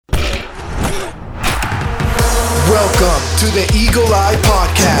Welcome to the Eagle Eye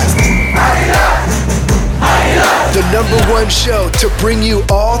Podcast, the #1 show to bring you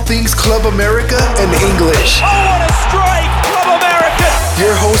all things Club America in English. Oh, what a strike! Club America!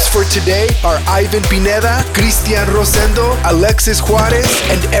 Your hosts for today are Ivan Pineda, Cristian Rosendo, Alexis Juarez,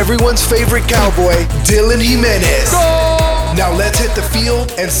 and everyone's favorite cowboy, Dylan Jimenez. Goal! Now let's hit the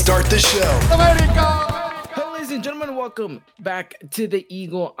field and start the show. Hello, ladies and gentlemen. Welcome back to the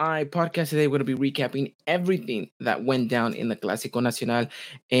Eagle Eye Podcast. Today, we're going to be recapping everything that went down in the Clasico Nacional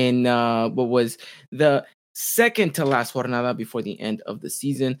in what was the second to last jornada before the end of the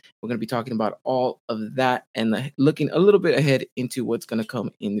season. We're going to be talking about all of that and looking a little bit ahead into what's going to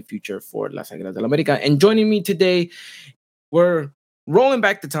come in the future for Las Águilas del América. And joining me today, we're rolling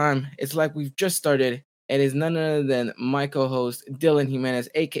back the time. It's like we've just started. It is none other than my co-host, Dylan Jimenez,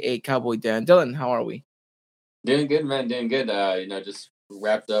 a.k.a. Cowboy Dan. Dylan, how are we? Doing good, man. Doing good. Just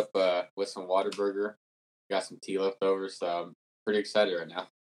wrapped up with some Whataburger. Got some tea left over, so I'm pretty excited right now.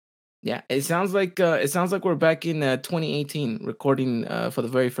 Yeah, it sounds like we're back in 2018 recording for the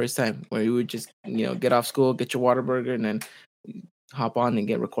very first time, where you would just get off school, get your Whataburger, and then hop on and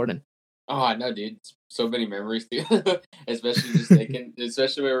get recording. Oh, I know, dude. So many memories, dude. especially when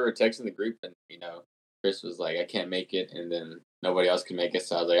we were texting the group, and Chris was like, "I can't make it," and then nobody else can make it,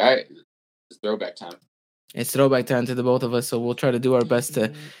 so I was like, "All right, it's throwback time." It's throwback time to the both of us, so we'll try to do our best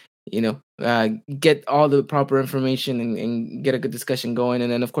to, get all the proper information and get a good discussion going.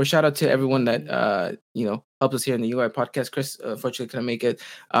 And then, of course, shout out to everyone that, helped us here in the UI podcast. Chris, unfortunately, couldn't make it.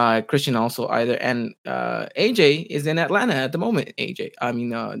 Christian also either. And AJ is in Atlanta at the moment.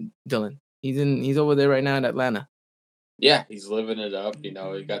 Dylan. He's over there right now in Atlanta. Yeah, he's living it up. He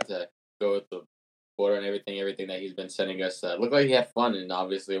got to go with the border and everything that he's been sending us. Looked like he had fun, and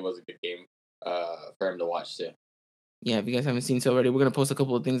obviously it was a good game for him to watch too. Yeah, if you guys haven't seen so already, we're gonna post a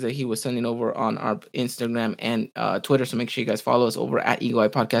couple of things that he was sending over on our Instagram and Twitter. So make sure you guys follow us over at Eagle Eye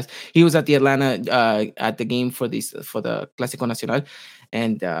Podcast. He was at the Atlanta at the game for the Clasico Nacional,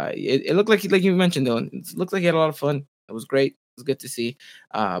 and it looked like you mentioned though. It looked like he had a lot of fun. It was great. It was good to see.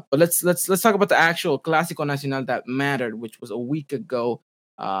 But let's talk about the actual Clasico Nacional that mattered, which was a week ago.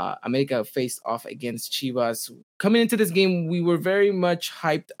 America faced off against Chivas. Coming into this game, we were very much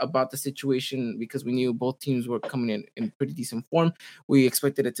hyped about the situation because we knew both teams were coming in pretty decent form. We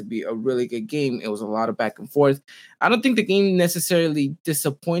expected it to be a really good game. It was a lot of back and forth. I don't think the game necessarily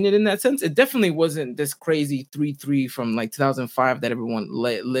disappointed in that sense. It definitely wasn't this crazy 3-3 from like 2005 that everyone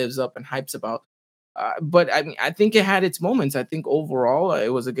lives up and hypes about. But I mean, I think it had its moments. I think overall it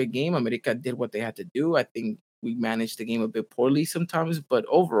was a good game. America did what they had to do. I think we managed the game a bit poorly sometimes, but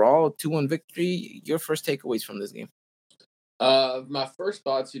overall, 2-1 victory. Your first takeaways from this game? My first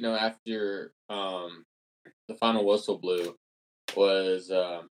thoughts, after the final whistle blew, was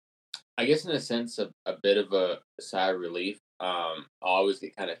I guess in a sense a bit of a sigh of relief. I always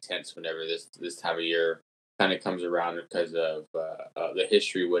get kind of tense whenever this time of year kind of comes around because of the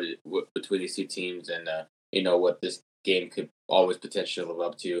history between these two teams and what this game could always potentially live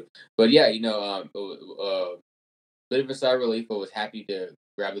up to. But yeah, bit of a sigh of relief, but was happy to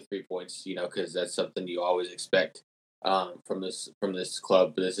grab the 3 points, because that's something you always expect from this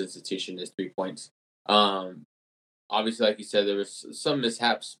club, this institution, is 3 points. Obviously, like you said, there was some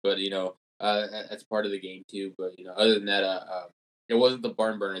mishaps, but that's part of the game too. But other than that, it wasn't the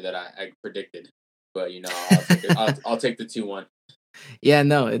barn burner that I predicted. But I'll take the 2-1. Yeah,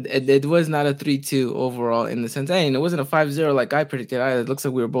 no, it was not a 3-2 overall in the sense. And it wasn't a 5-0 like I predicted either. It looks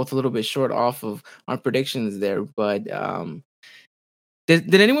like we were both a little bit short off of our predictions there. But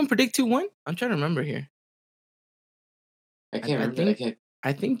did anyone predict 2-1? I'm trying to remember here. I can't remember.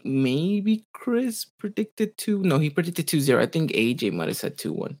 I think maybe Chris predicted 2. No, he predicted 2-0. I think AJ might have said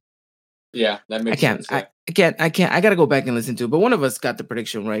 2-1. Yeah, that makes sense. I can't. I gotta go back and listen to it. But one of us got the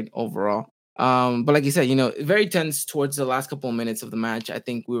prediction right overall. But like you said, very tense towards the last couple of minutes of the match. I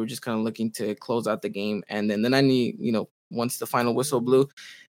think we were just kind of looking to close out the game. And then the 90, once the final whistle blew,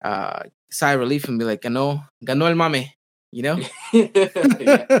 sigh of relief and be like, ganó el mame, Yeah,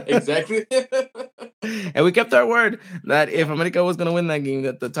 exactly. And we kept our word that if America was going to win that game,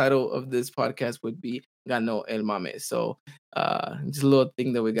 that the title of this podcast would be Ganó el mame. So just a little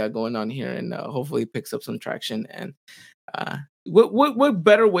thing that we got going on here, and hopefully it picks up some traction. And what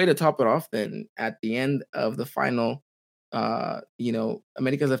better way to top it off than at the end of the final,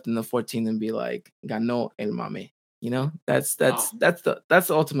 America's left in the 14th and be like, Ganó el mame. That's the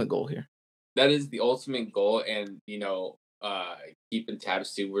ultimate goal here. That is the ultimate goal, and keeping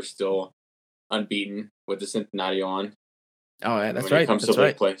tabs too. We're still unbeaten with the Centenario on. Oh, yeah, that's when right. It comes that's to right.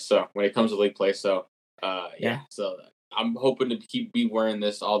 league play. So when it comes to league play, so yeah. So I'm hoping to be wearing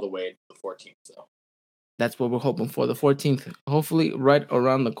this all the way to the 14th. So that's what we're hoping for. The 14th, hopefully right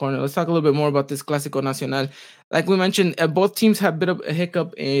around the corner. Let's talk a little bit more about this Clasico Nacional. Like we mentioned, both teams had a bit of a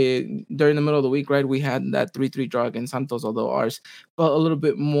hiccup during the middle of the week, right? We had that 3-3 draw against Santos, although ours felt a little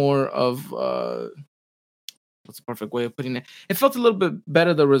bit more of what's the perfect way of putting it? It felt a little bit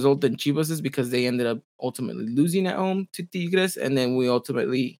better the result than Chivas's because they ended up ultimately losing at home to Tigres, and then we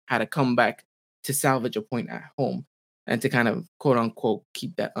ultimately had to come back to salvage a point at home and to kind of quote unquote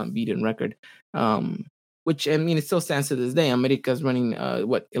keep that unbeaten record. Which I mean, it still stands to this day. America's running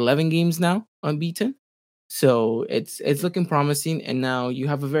 11 games now unbeaten, so it's looking promising. And now you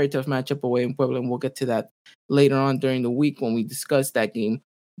have a very tough matchup away in Puebla, and we'll get to that later on during the week when we discuss that game.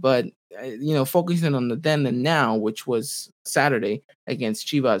 But focusing on the then and now, which was Saturday against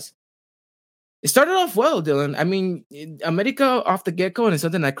Chivas, it started off well, Dylan. I mean, America off the get go, and it's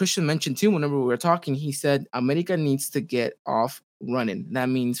something that Christian mentioned too. Whenever we were talking, he said America needs to get off running. That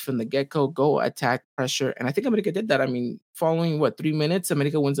means from the get go attack, pressure, and I think America did that. I mean, following 3 minutes,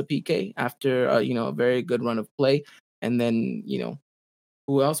 America wins a PK after a very good run of play, and then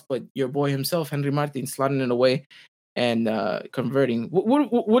who else but your boy himself, Henry Martin, slotting it away and converting.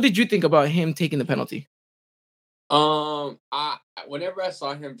 What did you think about him taking the penalty? I whenever I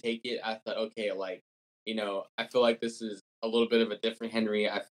saw him take it, I thought, okay, I feel like this is a little bit of a different Henry.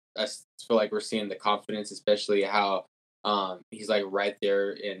 I feel like we're seeing the confidence, especially how he's like right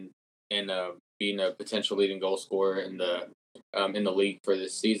there in being a potential leading goal scorer in the league for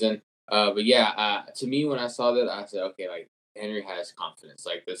this season. But yeah, to me when I saw that, I said, okay, like Henry has confidence.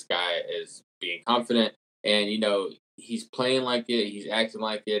 Like this guy is being confident, and he's playing like it, he's acting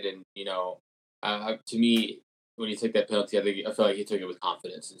like it, and to me, when he took that penalty, I feel like he took it with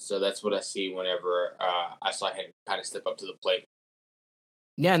confidence, and so that's what I see whenever I saw him kind of step up to the plate.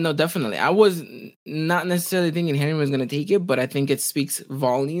 Yeah, no, definitely. I was not necessarily thinking Henry was going to take it, but I think it speaks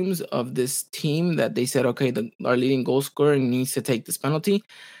volumes of this team that they said, okay, our leading goal scorer needs to take this penalty.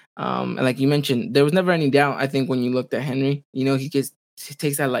 And like you mentioned, there was never any doubt. I think when you looked at Henry, he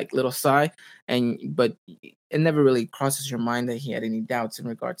takes that like little sigh, but it never really crosses your mind that he had any doubts in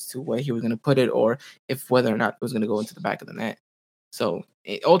regards to where he was going to put it or if whether or not it was going to go into the back of the net. So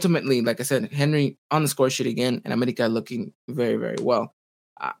ultimately, like I said, Henry on the score sheet again, and America looking very, very well.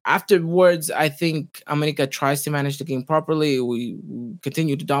 Afterwards, I think America tries to manage the game properly. We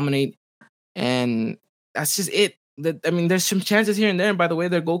continue to dominate, and that's just it. There's some chances here and there. And by the way,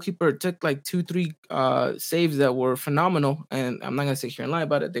 their goalkeeper took like 2-3 saves that were phenomenal. And I'm not gonna sit here and lie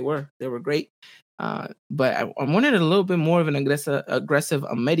about it. They were great. But I wanted a little bit more of an aggressive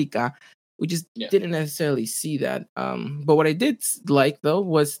America. We just didn't necessarily see that. But what I did like though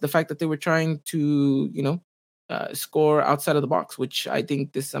was the fact that they were trying to score outside of the box, which I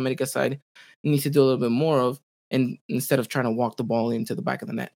think this America side needs to do a little bit more of, and instead of trying to walk the ball into the back of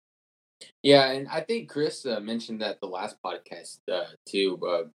the net. Yeah, and I think Chris mentioned that the last podcast too,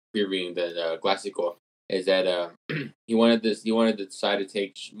 previewing the Clasico, is that he wanted the side to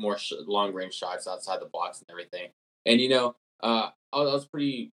take more long range shots outside the box and everything. And I was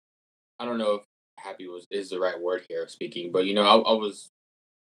pretty. I don't know if happy is the right word here speaking, but I was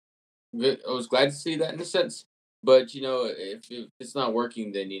glad to see that in a sense. But if it's not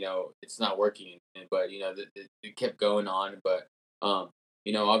working, then it's not working. But it kept going on. But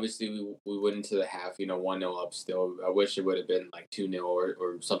obviously we went into the half, 1-0 up still. I wish it would have been like 2-0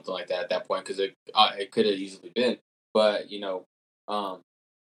 or something like that at that point because it could have easily been. But the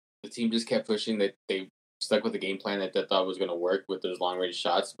team just kept pushing. They stuck with the game plan that they thought was going to work with those long range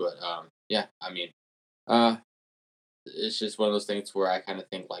shots. But yeah, I mean, it's just one of those things where I kind of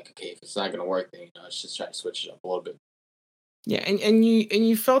think like, okay, if it's not going to work, then it's just try to switch it up a little bit. Yeah, and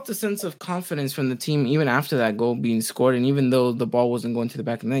you felt a sense of confidence from the team even after that goal being scored, and even though the ball wasn't going to the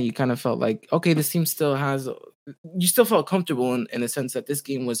back of the net, you kind of felt like, okay, this team still has. You still felt comfortable in the sense that this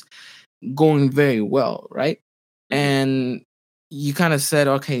game was going very well, right? Mm-hmm. And you kind of said,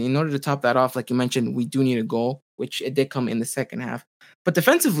 okay, in order to top that off, like you mentioned, we do need a goal, which it did come in the second half. But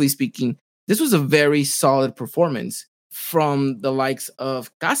defensively speaking, this was a very solid performance from the likes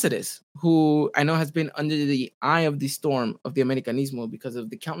of Cáceres, who I know has been under the eye of the storm of the Americanismo because of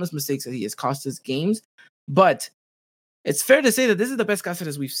the countless mistakes that he has cost us games. But it's fair to say that this is the best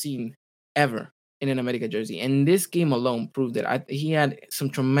Cáceres we've seen ever in an America jersey. And this game alone proved it. He had some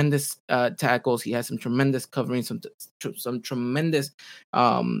tremendous tackles. He had some tremendous covering, some tremendous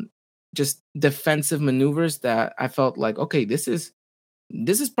just defensive maneuvers that I felt like, okay, this is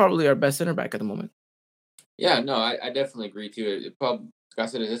probably our best center back at the moment. Yeah, no, I definitely agree too.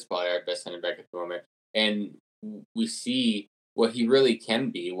 Cáceres is probably our best center back at the moment, and we see what he really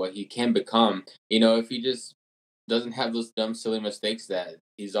can be, what he can become. If he just doesn't have those dumb, silly mistakes that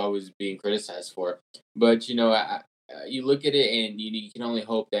he's always being criticized for. But you know, you look at it and you can only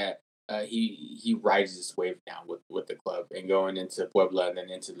hope that he rides this wave now with the club and going into Puebla and then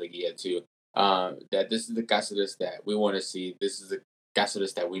into Liga too. That this is the Cáceres that we want to see. This is the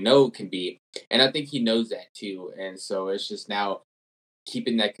Cáceres that we know can be, and I think he knows that too. And so it's just now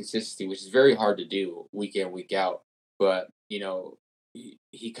keeping that consistency, which is very hard to do week in, week out. But you know,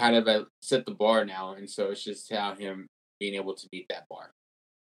 he kind of set the bar now, and so it's just how him being able to beat that bar.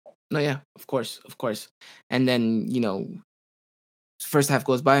 No, yeah, of course, of course. And then first half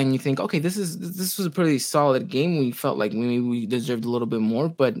goes by, and you think, okay, this was a pretty solid game. We felt like maybe we deserved a little bit more,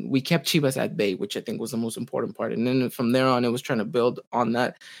 but we kept Chivas at bay, which I think was the most important part. And then from there on, it was trying to build on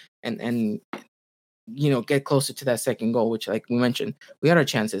that, and get closer to that second goal, which, like we mentioned, we had our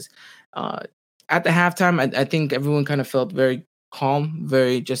chances. At the halftime, I think everyone kind of felt very calm,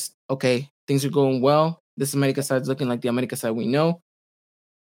 very just, okay, things are going well. This America side's looking like the America side we know.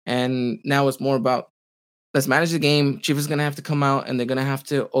 And now it's more about, let's manage the game. Chivas is going to have to come out, and they're going to have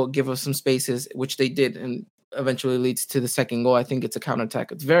to give us some spaces, which they did, and eventually leads to the second goal. I think it's a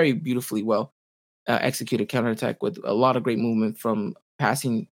counterattack. It's very beautifully well executed counterattack with a lot of great movement from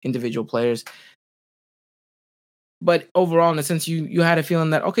passing individual players. But overall, in a sense, you had a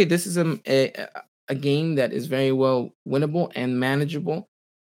feeling that, okay, this is a game that is very well winnable and manageable.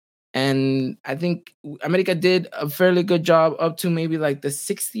 And I think America did a fairly good job up to maybe like the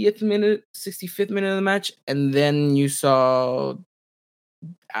 65th minute of the match. And then you saw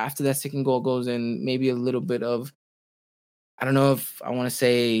after that second goal goes in, maybe a little bit of, I don't know if I want to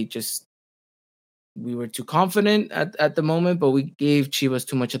say just we were too confident at the moment, but we gave Chivas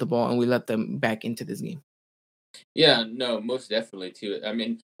too much of the ball and we let them back into this game. Yeah, no, most definitely too. I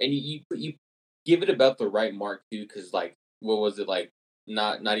mean, and you give it about the right mark too, because like, what was it like?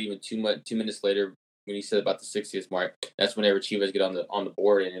 Not even 2 minutes later, when you said about the 60th mark, that's whenever Chivas get on the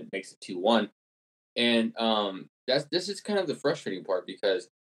board and it makes it 2-1. And this is kind of the frustrating part, because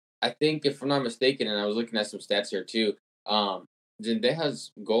I think, if I'm not mistaken, and I was looking at some stats here too,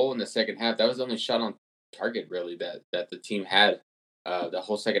 Zendeja's goal in the second half, that was the only shot on target really that the team had the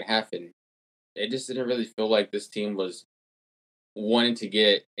whole second half, and it just didn't really feel like this team was wanting to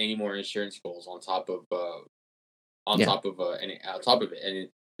get any more insurance goals on top of it. And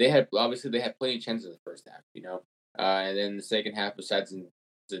they had plenty of chances in the first half, and then the second half, besides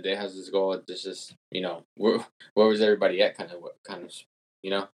Zendeja's goal, it's just where was everybody at, kind of.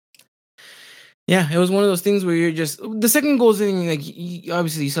 Yeah, it was one of those things where you're just, the second goal's in, like,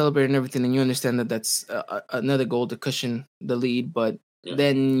 obviously you celebrate and everything, and you understand that that's another goal to cushion the lead, but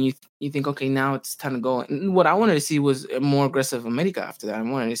then you think, okay, now it's time to go. And what I wanted to see was a more aggressive America after that. I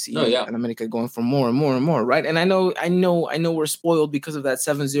wanted to see an America going for more and more and more, right? And I know we're spoiled because of that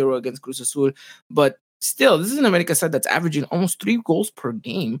 7-0 against Cruz Azul, but still, this is an America side that's averaging almost 3 goals per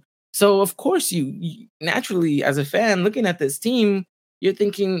game. So of course, you naturally, as a fan looking at this team, you're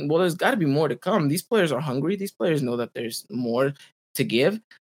thinking, well, there's got to be more to come. These players are hungry. These players know that there's more to give.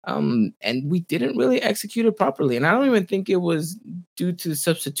 And we didn't really execute it properly. And I don't even think it was due to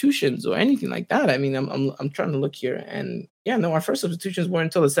substitutions or anything like that. I mean, I'm trying to look here, and our first substitutions weren't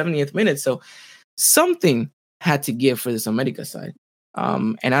until the 70th minute. So something had to give for this America side.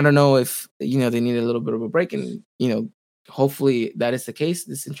 And I don't know if they needed a little bit of a break, and hopefully that is the case.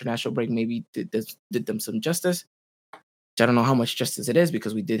 This international break maybe did them some justice. I don't know how much justice it is,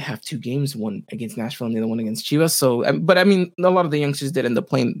 because we did have 2 games, one against Nashville and the other one against Chivas. So, but I mean, a lot of the youngsters did end up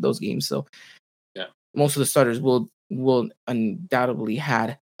playing those games. So, most of the starters will undoubtedly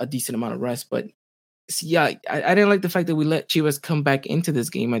had a decent amount of rest. But I didn't like the fact that we let Chivas come back into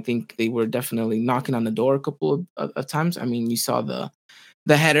this game. I think they were definitely knocking on the door a couple of times. I mean, you saw the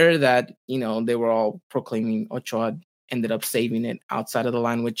header that they were all proclaiming Ochoa ended up saving it outside of the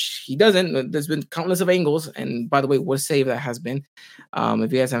line, which he doesn't. There's been countless of angles, and by the way, what a save that has been.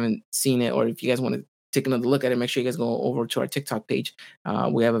 If you guys haven't seen it, or if you guys want to take another look at it, make sure you guys go over to our TikTok page.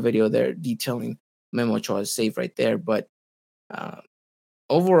 We have a video there detailing Memo Ochoa's save right there. But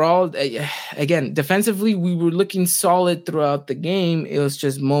overall, again, defensively, we were looking solid throughout the game. It was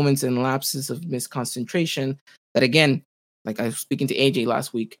just moments and lapses of misconcentration that, again, like I was speaking to AJ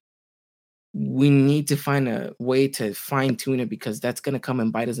last week, we need to find a way to fine tune it, because that's going to come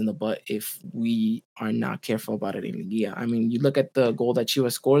and bite us in the butt if we are not careful about it in Liga. I mean, you look at the goal that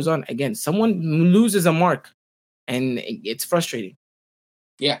Chivas scores on, again, someone loses a mark, and it's frustrating.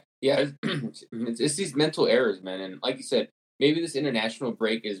 Yeah. It's these mental errors, man. And like you said, maybe this international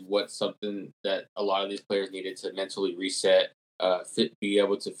break is something that a lot of these players needed to mentally reset, be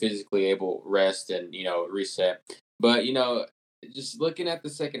able to physically rest and, reset. But, just looking at the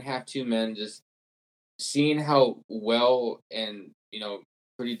second half too, man, just seeing how well and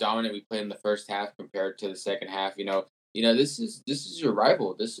pretty dominant we played in the first half compared to the second half. This is your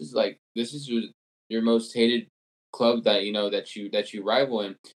rival. This is your most hated club that you rival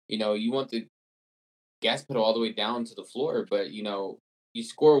in. You want the gas pedal all the way down to the floor, but you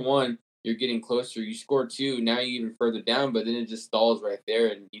score one, you're getting closer. You score two, now you're even further down, but then it just stalls right there,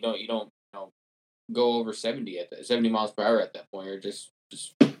 and you don't go over 70 miles per hour at that point. You're just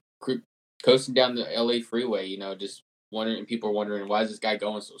coasting down the LA freeway, just wondering. People are wondering, why is this guy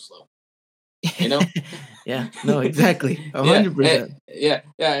going so slow? You know? Yeah, no, exactly, Yeah, 100%. yeah,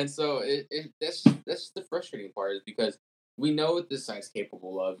 and so that's the frustrating part is because we know what this side's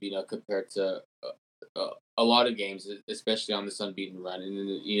capable of, compared to a lot of games, especially on this unbeaten run, and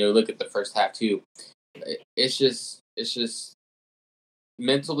then, look at the first half too. It's just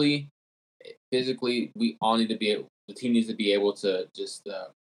mentally, physically, we all need to be able. The team needs to be able to just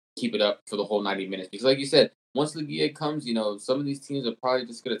keep it up for the whole 90 minutes because, like you said, once Ligia comes, some of these teams are probably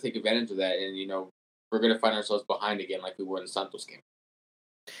just going to take advantage of that, and we're going to find ourselves behind again, like we were in the Santos game.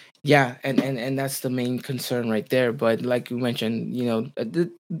 Yeah, and that's the main concern right there. But like you mentioned,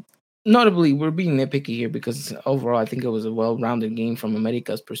 notably, we're being nitpicky here because overall, I think it was a well-rounded game from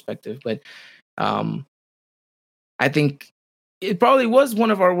America's perspective. But um, I think it probably was one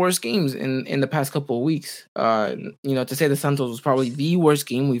of our worst games in the past couple of weeks. To say the Santos was probably the worst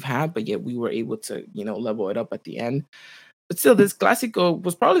game we've had, but yet we were able to, level it up at the end. But still, this Clasico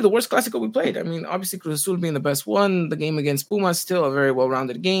was probably the worst Clasico we played. I mean, obviously, Cruz Azul being the best one. The game against Pumas, still a very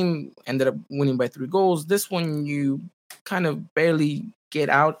well-rounded game. Ended up winning by 3 goals. This one, you kind of barely get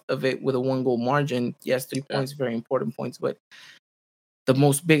out of it with a 1-goal margin. Yes, 3 Yeah. points, very important points, but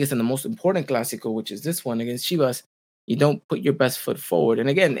the biggest and the most important Clasico, which is this one against Chivas, you don't put your best foot forward. And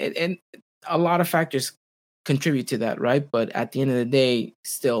again, and a lot of factors contribute to that, right? But at the end of the day,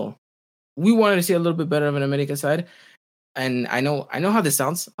 still, we wanted to see a little bit better of an America side. And I know how this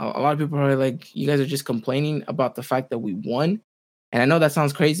sounds. A lot of people are like, you guys are just complaining about the fact that we won. And I know that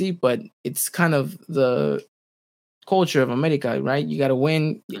sounds crazy, but it's kind of the culture of America, right? You got to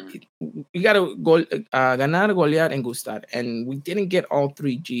win. You got to ganar, golear, and gustar. And we didn't get all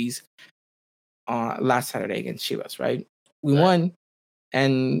 3 Gs last Saturday against Chivas, right? We Right. won,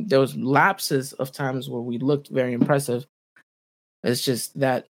 and there was lapses of times where we looked very impressive. It's just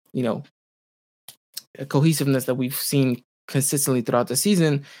that, cohesiveness that we've seen consistently throughout the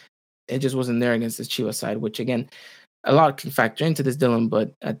season, it just wasn't there against the Chivas side, which again, a lot can factor into this, Dylan.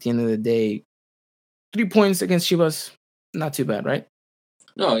 But at the end of the day, 3 points against Chivas, not too bad, right?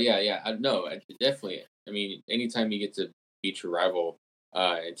 No, yeah. No, definitely. I mean, anytime you get to beat your rival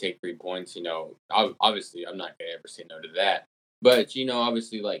and take 3 points, obviously I'm not gonna ever say no to that. But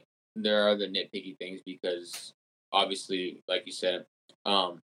obviously, like there are other nitpicky things because obviously, like you said,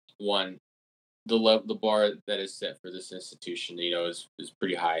 one the bar that is set for this institution, is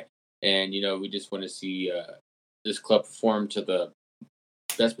pretty high, and we just want to see this club perform to the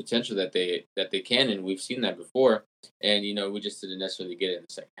best potential that they can, and we've seen that before, and we just didn't necessarily get it in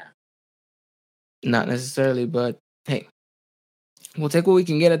the second half. Not necessarily, but hey, we'll take what we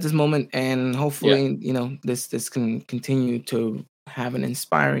can get at this moment, and Yeah, hopefully, this can continue to have an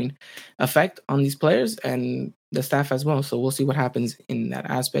inspiring effect on these players and the staff as well. So we'll see what happens in that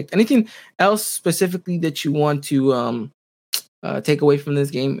aspect. Anything else specifically that you want to take away from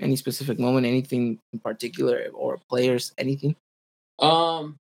this game? Any specific moment? Anything in particular, or players? Anything?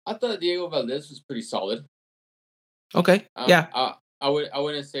 I thought Diego Valdez was pretty solid. Okay, yeah, I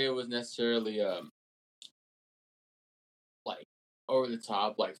wouldn't say it was necessarily like over the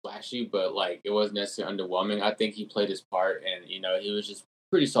top, like flashy, but like it wasn't necessarily underwhelming. I think he played his part, and he was just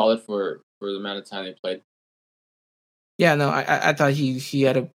pretty solid for the amount of time they played. yeah. No, I thought he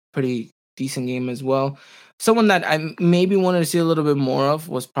had a pretty decent game as well. Someone that I maybe wanted to see a little bit more of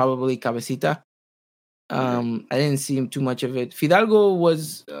was probably Cabecita. Hmm. I didn't see him too much of it. Fidalgo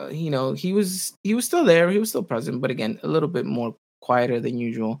was, he was still there. He was still present, but again, a little bit more quieter than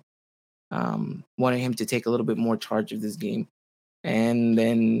usual. Wanted him to take a little bit more charge of this game, and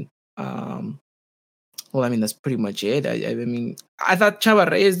then, well, I mean, that's pretty much it. I mean, I thought Chava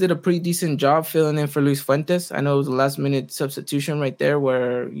Reyes did a pretty decent job filling in for Luis Fuentes. I know it was a last minute substitution right there,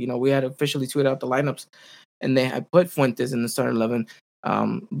 where we had officially tweeted out the lineups, and they had put Fuentes in the starting 11.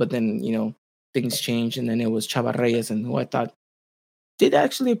 But then things changed, and then it was Chava Reyes, and who I thought did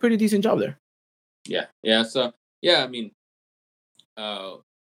actually a pretty decent job there. Yeah. So yeah, I mean, uh,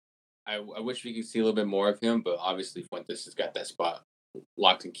 I wish we could see a little bit more of him, but obviously Fuentes has got that spot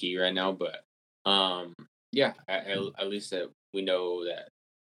locked and key right now. But yeah, at least that we know that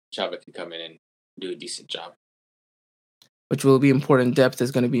Chava can come in and do a decent job. which will be important. Depth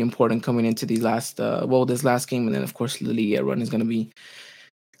is going to be important coming into these last, this last game, and then of course the Liga run is going to be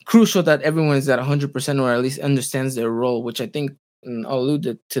crucial that everyone is at 100% or at least understands their role, which I think I'll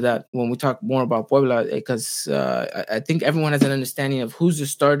allude to that when we talk more about Puebla, because I think everyone has an understanding of who's the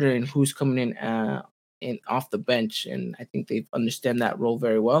starter and who's coming in off the bench, and I think they understand that role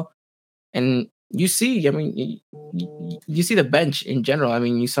very well. And you see, I mean, you see the bench in general. I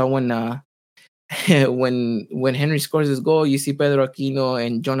mean, you saw when when Henry scores his goal, you see Pedro Aquino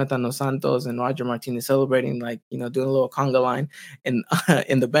and Jonathan Dos Santos and Roger Martinez celebrating, like, doing a little conga line in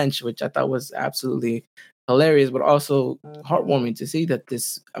in the bench, which I thought was absolutely hilarious, but also heartwarming to see that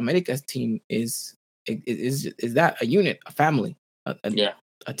this America's team is that a unit, a family,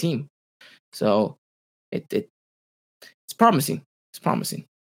 a team. So it's promising. It's promising.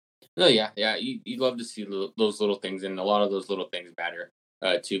 No, yeah. You love to see those little things, and a lot of those little things matter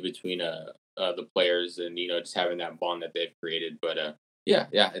too between the players and just having that bond that they've created. But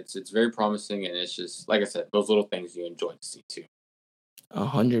it's very promising, and it's just like I said, those little things you enjoy to see too.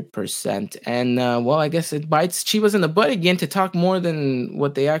 100%. And I guess it bites Chivas in the butt again to talk more than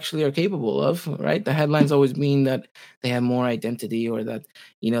what they actually are capable of, right? The headlines always mean that they have more identity, or that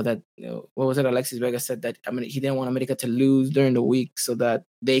what was it? Alexis Vega said that he didn't want America to lose during the week so that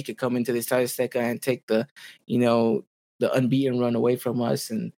they could come into the Estadio Azteca and take the unbeaten run away from us.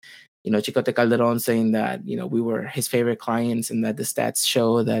 And Chicote Calderon saying that we were his favorite clients, and that the stats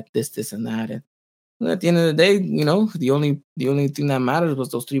show that this and that. And at the end of the day, the only thing that matters was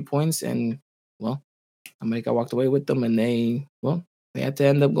those 3 points, and America walked away with them, and they had to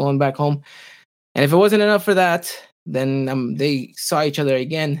end up going back home. And if it wasn't enough for that, then they saw each other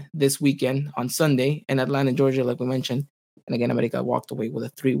again this weekend on Sunday in Atlanta, Georgia, like we mentioned. And again, America walked away with a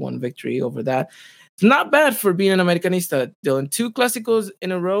 3-1 victory over that. It's not bad for being an Americanista, Dylan. 2 Clásicos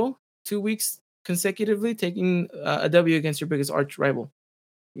in a row, 2 weeks consecutively, taking a W against your biggest arch rival.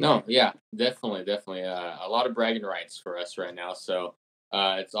 No, yeah, definitely. A lot of bragging rights for us right now. So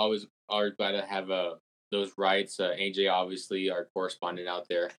it's always glad to have those rights. AJ, obviously, our correspondent out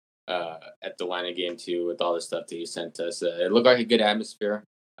there at the Atlanta game too, with all the stuff that he sent us. It looked like a good atmosphere.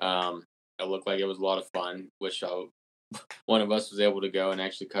 It looked like it was a lot of fun. Wish one of us was able to go and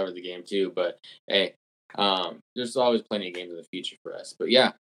actually cover the game too. But hey, there's always plenty of games in the future for us. But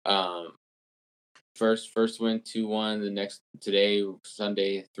yeah. First win 2-1. The next today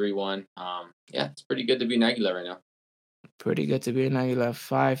Sunday 3-1. It's pretty good to be an Aguila right now. Pretty good to be an Aguila.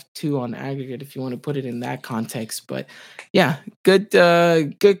 5-2 on aggregate, if you want to put it in that context. But yeah, good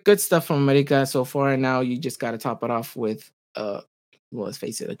stuff from America so far. And now you just got to top it off with let's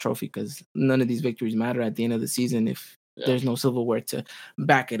face it, a trophy, because none of these victories matter at the end of the season if there's no silverware to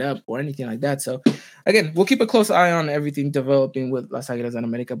back it up or anything like that. So again, we'll keep a close eye on everything developing with Las Águilas and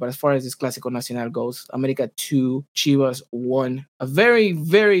America. But as far as this Clásico Nacional goes, America 2, Chivas 1. A very,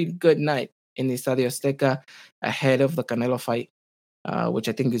 very good night in the Estadio Azteca ahead of the Canelo fight, which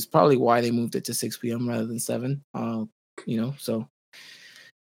I think is probably why they moved it to 6 p.m. rather than 7. So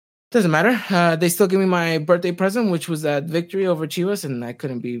doesn't matter. They still give me my birthday present, which was that victory over Chivas, and I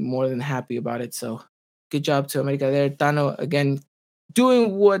couldn't be more than happy about it. So good job to America there. Tano, again,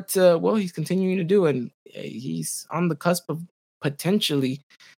 doing what he's continuing to do, and he's on the cusp of potentially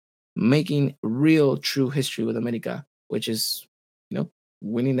making real, true history with America, which is,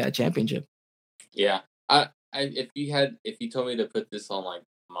 winning that championship. Yeah, if you told me to put this on like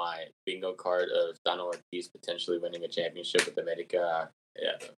my bingo card of Tano Ortiz potentially winning a championship with America,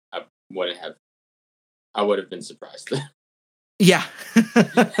 I would have been surprised. Yeah.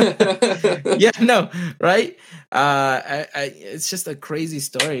 Yeah, no, right? It's just a crazy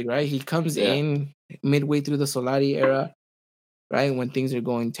story, right? He comes in midway through the Solari era, right? When things are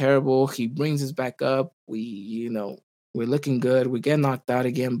going terrible, he brings us back up. We're looking good. We get knocked out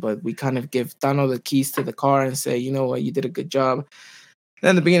again, but we kind of give Tano the keys to the car and say, you know what, you did a good job.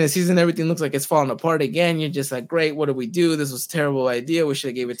 Then at the beginning of the season, everything looks like it's falling apart again. You're just like, great, what do we do? This was a terrible idea. We should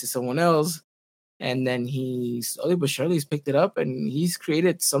have gave it to someone else. And then he slowly but surely has picked it up, and he's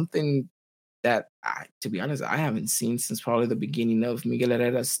created something that, to be honest, I haven't seen since probably the beginning of Miguel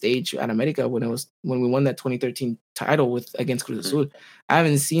Herrera's stage at America when we won that 2013 title against Cruz Azul. I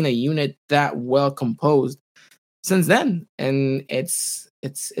haven't seen a unit that well composed since then, and it's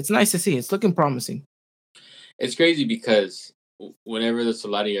nice to see. It's looking promising. It's crazy because whenever the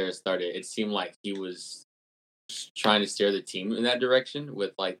Solari era started, it seemed like he was trying to steer the team in that direction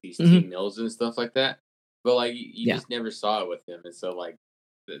with like these team mills and stuff like that. But like you just never saw it with him, and so like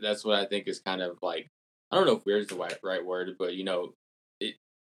that's what I think is kind of like, I don't know if weird is the right word, but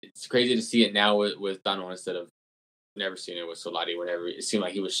it's crazy to see it now with Tano instead of never seeing it with Solari. Whenever it seemed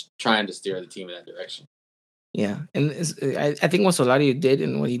like he was trying to steer the team in that direction. Yeah, and I think what Solari did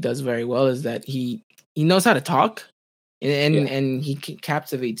and what he does very well is that he knows how to talk, Yeah. and he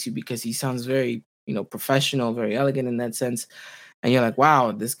captivates you because he sounds very professional, very elegant in that sense, and you're like,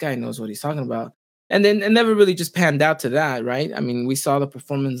 wow, this guy knows what he's talking about. And then it never really just panned out to that, right? I mean, we saw the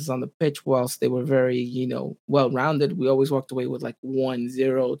performances on the pitch whilst they were very, well rounded. We always walked away with like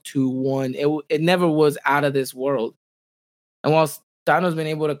 1-0, 2-1. It never was out of this world. And whilst Dano's been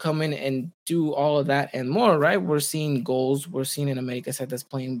able to come in and do all of that and more, right? We're seeing goals. We're seeing an America side that's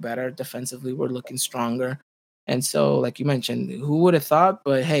playing better defensively. We're looking stronger. And so, like you mentioned, who would have thought?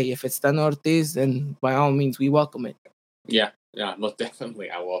 But hey, if it's Dano Ortiz, then by all means, we welcome it. Yeah, most definitely.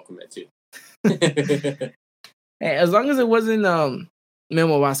 I welcome it too. Hey, as long as it wasn't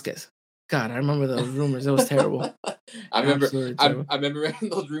Memo Vasquez. God, I remember those rumors. It was terrible. I remember. Absolutely terrible. I remember when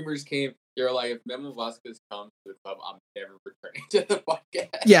those rumors came. They were like, if Memo Vasquez comes to the club, I'm never returning to the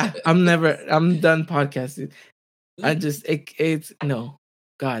podcast. Yeah, I'm done podcasting. It's no,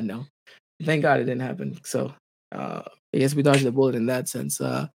 God no. Thank God it didn't happen. So I guess we dodged the bullet in that sense.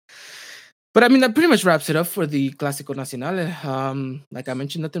 But I mean that pretty much wraps it up for the Clasico Nacional. Like I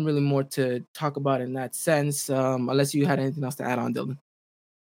mentioned, nothing really more to talk about in that sense. Unless you had anything else to add on, Dylan.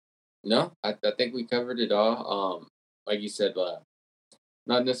 No, I think we covered it all. Like you said,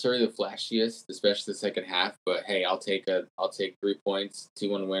 not necessarily the flashiest, especially the second half. But hey, I'll take 3 points,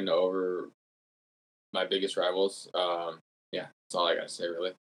 2-1 win over my biggest rivals. Yeah, that's all I gotta say,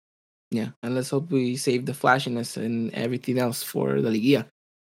 really. Yeah, and let's hope we save the flashiness and everything else for the Liguilla,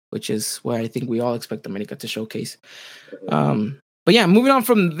 which is where I think we all expect America to showcase. But yeah, moving on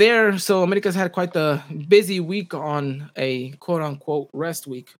from there. So America's had quite the busy week on a quote unquote rest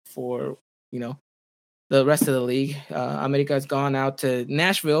week for, the rest of the league. America has gone out to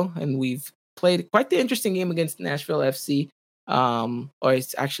Nashville and we've played quite the interesting game against Nashville FC. Or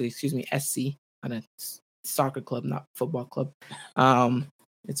it's actually, excuse me, SC, not a soccer club, not football club.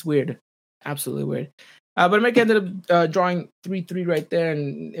 It's weird. Absolutely weird. But America ended up drawing 3-3 right there.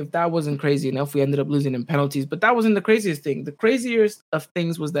 And if that wasn't crazy enough, we ended up losing in penalties. But that wasn't the craziest thing. The craziest of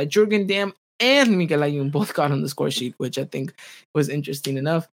things was that Jurgen Damm and Miguel Ayun both got on the score sheet, which I think was interesting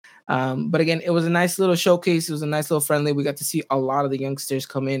enough. But again, it was a nice little showcase. It was a nice little friendly. We got to see a lot of the youngsters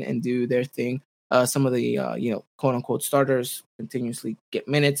come in and do their thing. Some of the, quote unquote starters continuously get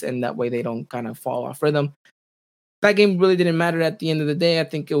minutes, and that way they don't kind of fall off rhythm. That game really didn't matter at the end of the day. I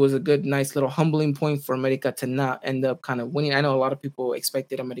think it was a good, nice little humbling point for America to not end up kind of winning. I know a lot of people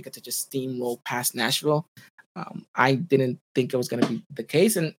expected America to just steamroll past Nashville. I didn't think it was going to be the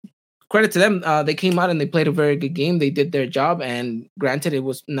case. And credit to them, they came out and they played a very good game. They did their job. And granted, it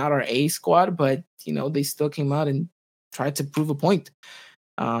was not our A squad, but, they still came out and tried to prove a point.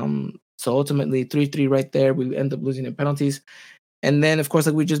 So ultimately, 3-3 right there. We end up losing in penalties. And then, of course,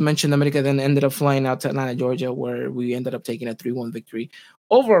 like we just mentioned, America then ended up flying out to Atlanta, Georgia, where we ended up taking a 3-1 victory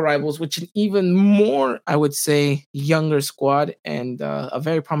over our rivals, which an even more, I would say, younger squad and a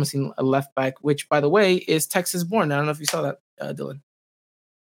very promising left back, which, by the way, is Texas born. I don't know if you saw that, Dylan.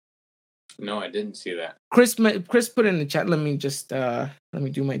 No, I didn't see that. Chris put in the chat. Let me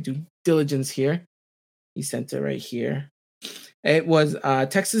do my due diligence here. He sent it right here. It was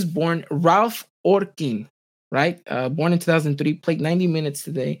Texas born Ralph Orkin. Right, born in 2003, played 90 minutes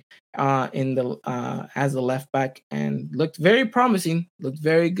today in the as a left back, and looked very promising, looked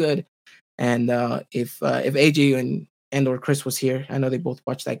very good. And if AJ and or Chris was here, I know they both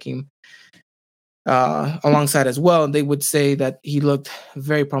watched that game alongside as well. They would say that he looked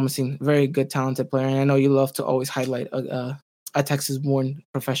very promising, very good, talented player. And I know you love to always highlight a Texas-born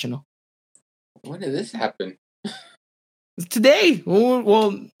professional. When did this happen? Today,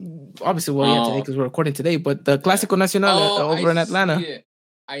 well, obviously, today because we're recording today. But the Clasico Nacional over in Atlanta.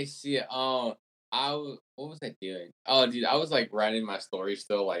 I see it. Oh, what was I doing? Oh, dude, I was like writing my story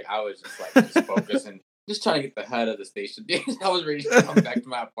still. Like I was just focused and just trying to get the head of the station. I was ready to come back to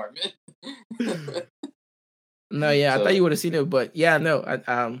my apartment. No, yeah, I thought you would have seen it, but yeah,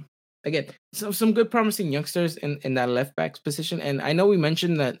 no. Again, some good promising youngsters in that left back position, and I know we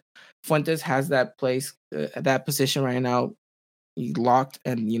mentioned that Fuentes has that place, that position right now. He's locked,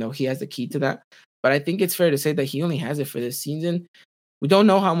 and he has the key to that. But I think it's fair to say that he only has it for this season. We don't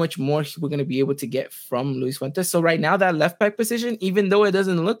know how much more we're going to be able to get from Luis Fuentes. So right now, that left back position, even though it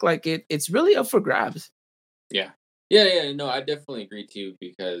doesn't look like it, it's really up for grabs. Yeah. No, I definitely agree too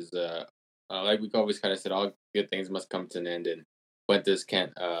because, like we always kind of said, all good things must come to an end, and Fuentes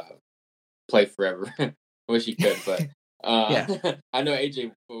can't play forever. I wish he could, but yeah. I know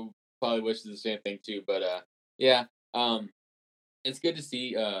AJ probably wishes the same thing too. But yeah, it's good to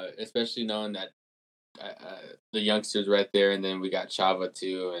see, especially knowing that the youngsters right there, and then we got Chava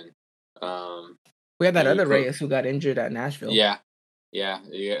too, and We had that other Reyes who got injured at Nashville. Yeah.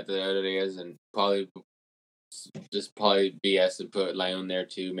 You got the other Reyes and probably BS to put Leon there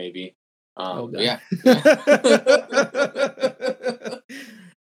too, maybe. Yeah.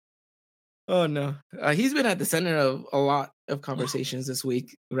 Oh no, he's been at the center of a lot of conversations this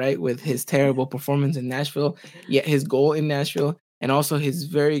week, right? With his terrible performance in Nashville, yet his goal in Nashville, and also his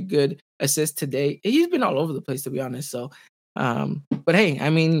very good assist today. He's been all over the place, to be honest. So, but hey, I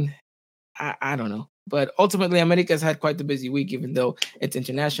mean, I don't know. But ultimately, America's had quite the busy week, even though it's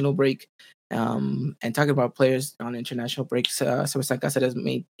international break. And talking about players on international breaks, Sebastian Cáceres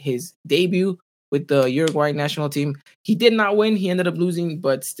made his debut with the Uruguay national team. He did not win. He ended up losing,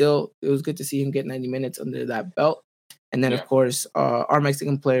 but still, it was good to see him get 90 minutes under that belt. And then, of course, our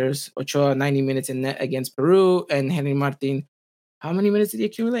Mexican players, Ochoa, 90 minutes in net against Peru, and Henry Martin. How many minutes did he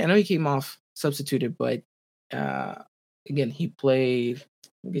accumulate? I know he came off substituted, but again, he played.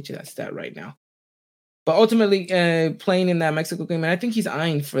 I'll get you that stat right now. But ultimately, playing in that Mexico game, and I think he's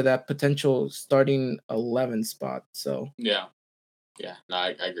eyeing for that potential starting 11 spot. So no,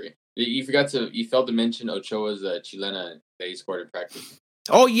 I agree. You failed to mention Ochoa's chilena that he scored in practice.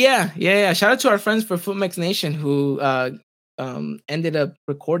 Oh yeah. Shout out to our friends for FootMex Nation who ended up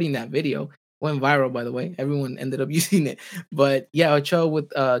recording that video. Went viral, by the way. Everyone ended up using it. But yeah, Ochoa with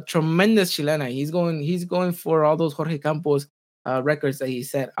tremendous chilena. He's going for all those Jorge Campos records that he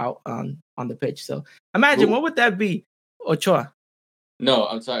set out on the pitch. So imagine what would that be, Ochoa? No,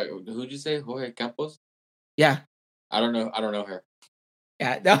 I'm sorry. Who'd you say? Jorge Campos? Yeah. I don't know her.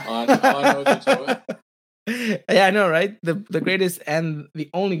 Yeah. No. I know Ochoa. Yeah, I know, right? The greatest and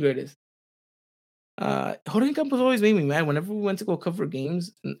the only greatest. Jorge Campos always made me mad whenever we went to go cover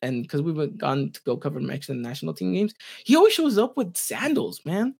games, and because we were gone to go cover Mexican national team games, he always shows up with sandals,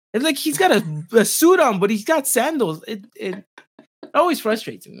 man. It's like he's got a suit on, but he's got sandals. It always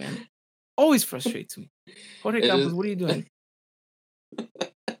frustrates me, man. Always frustrates me. Jorge Campos, what are you doing?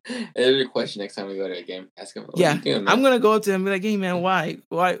 There's a question next time we go to a game. Ask him. Yeah, I'm gonna go up to him and be like, "Hey, man, why?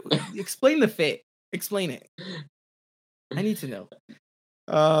 Explain the fit. Explain it. I need to know."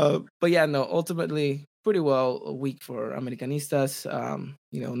 But yeah, no, ultimately pretty well a week for Americanistas.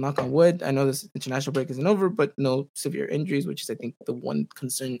 Knock on wood. I know this international break isn't over, but no severe injuries, which is I think the one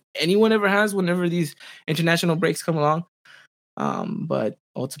concern anyone ever has whenever these international breaks come along. But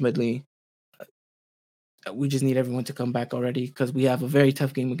ultimately, we just need everyone to come back already because we have a very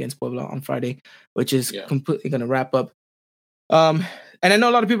tough game against Puebla on Friday, which is completely going to wrap up. And I know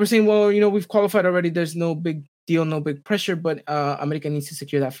a lot of people are saying, well, we've qualified already. There's no big deal, no big pressure, but America needs to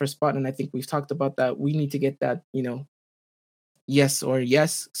secure that first spot. And I think we've talked about that. We need to get that, yes or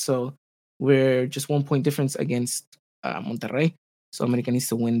yes. So we're just 1 point difference against Monterrey. So America needs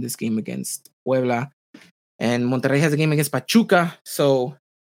to win this game against Puebla. And Monterrey has a game against Pachuca. So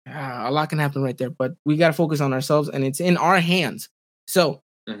a lot can happen right there. But we got to focus on ourselves, and it's in our hands. So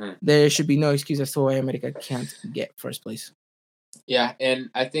there should be no excuse as to why America can't get first place. Yeah, and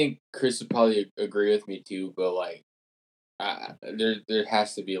I think Chris would probably agree with me too. But like, there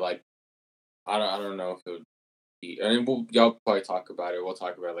has to be like, I don't know if it would be. I mean, y'all probably talk about it. We'll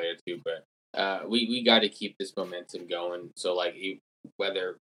talk about it later too. But we got to keep this momentum going. So like,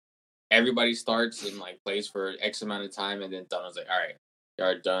 whether everybody starts and like plays for X amount of time, and then Donald's like, all right, y'all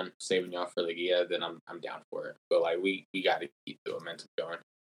are done saving y'all for the Gia, then I'm down for it. But like, we got to keep the momentum going.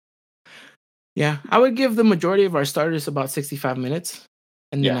 Yeah, I would give the majority of our starters about 65 minutes.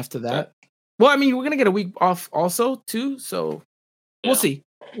 And then after that, well, I mean, we're going to get a week off also, too. So we'll see.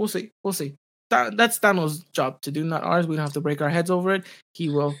 That's Thanos' job to do, not ours. We don't have to break our heads over it. He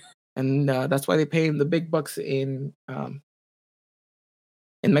will. And that's why they pay him the big bucks in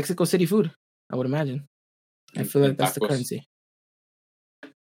Mexico City food, I would imagine. I feel like that's the currency.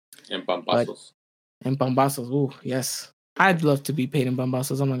 And pambazos. And pambazos. Ooh, yes. I'd love to be paid in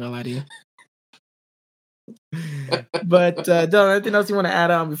pambazos. I'm not going to lie to you. But Dylan, anything else you want to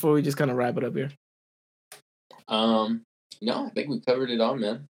add on before we just kind of wrap it up here? No, I think we covered it all,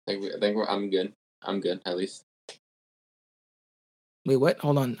 man. I'm good. I'm good, at least. Wait, what?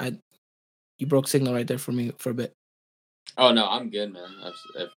 Hold on. You broke signal right there for me for a bit. Oh no, I'm good, man.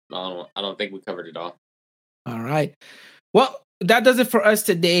 I don't think we covered it all. All right. Well, that does it for us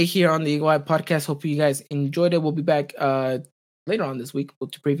today here on the EY podcast. Hope you guys enjoyed it. We'll be back later on this week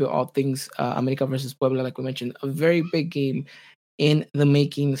to preview all things America versus Puebla. Like we mentioned, a very big game in the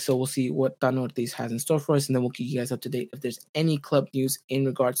making. So we'll see what Tano Ortiz has in store for us, and then we'll keep you guys up to date if there's any club news in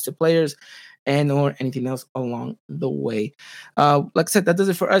regards to players. and or anything else along the way. Like I said, that does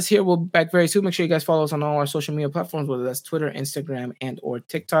it for us here. We'll be back very soon. Make sure you guys follow us on all our social media platforms, whether that's Twitter, Instagram, and or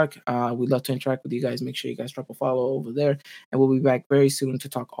TikTok. We'd love to interact with you guys. Make sure you guys drop a follow over there, and we'll be back very soon to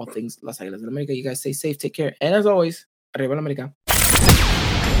talk all things Las Águilas del América. You guys stay safe, take care, and as always, Arriba la América.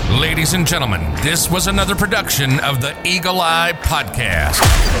 Ladies and gentlemen, this was another production of the Eagle Eye Podcast,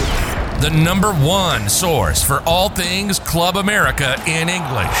 the #1 source for all things Club America in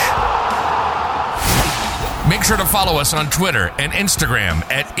English. Make sure to follow us on Twitter and Instagram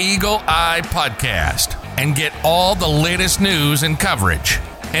at Eagle Eye Podcast and get all the latest news and coverage.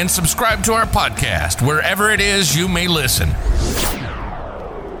 And subscribe to our podcast wherever it is you may listen.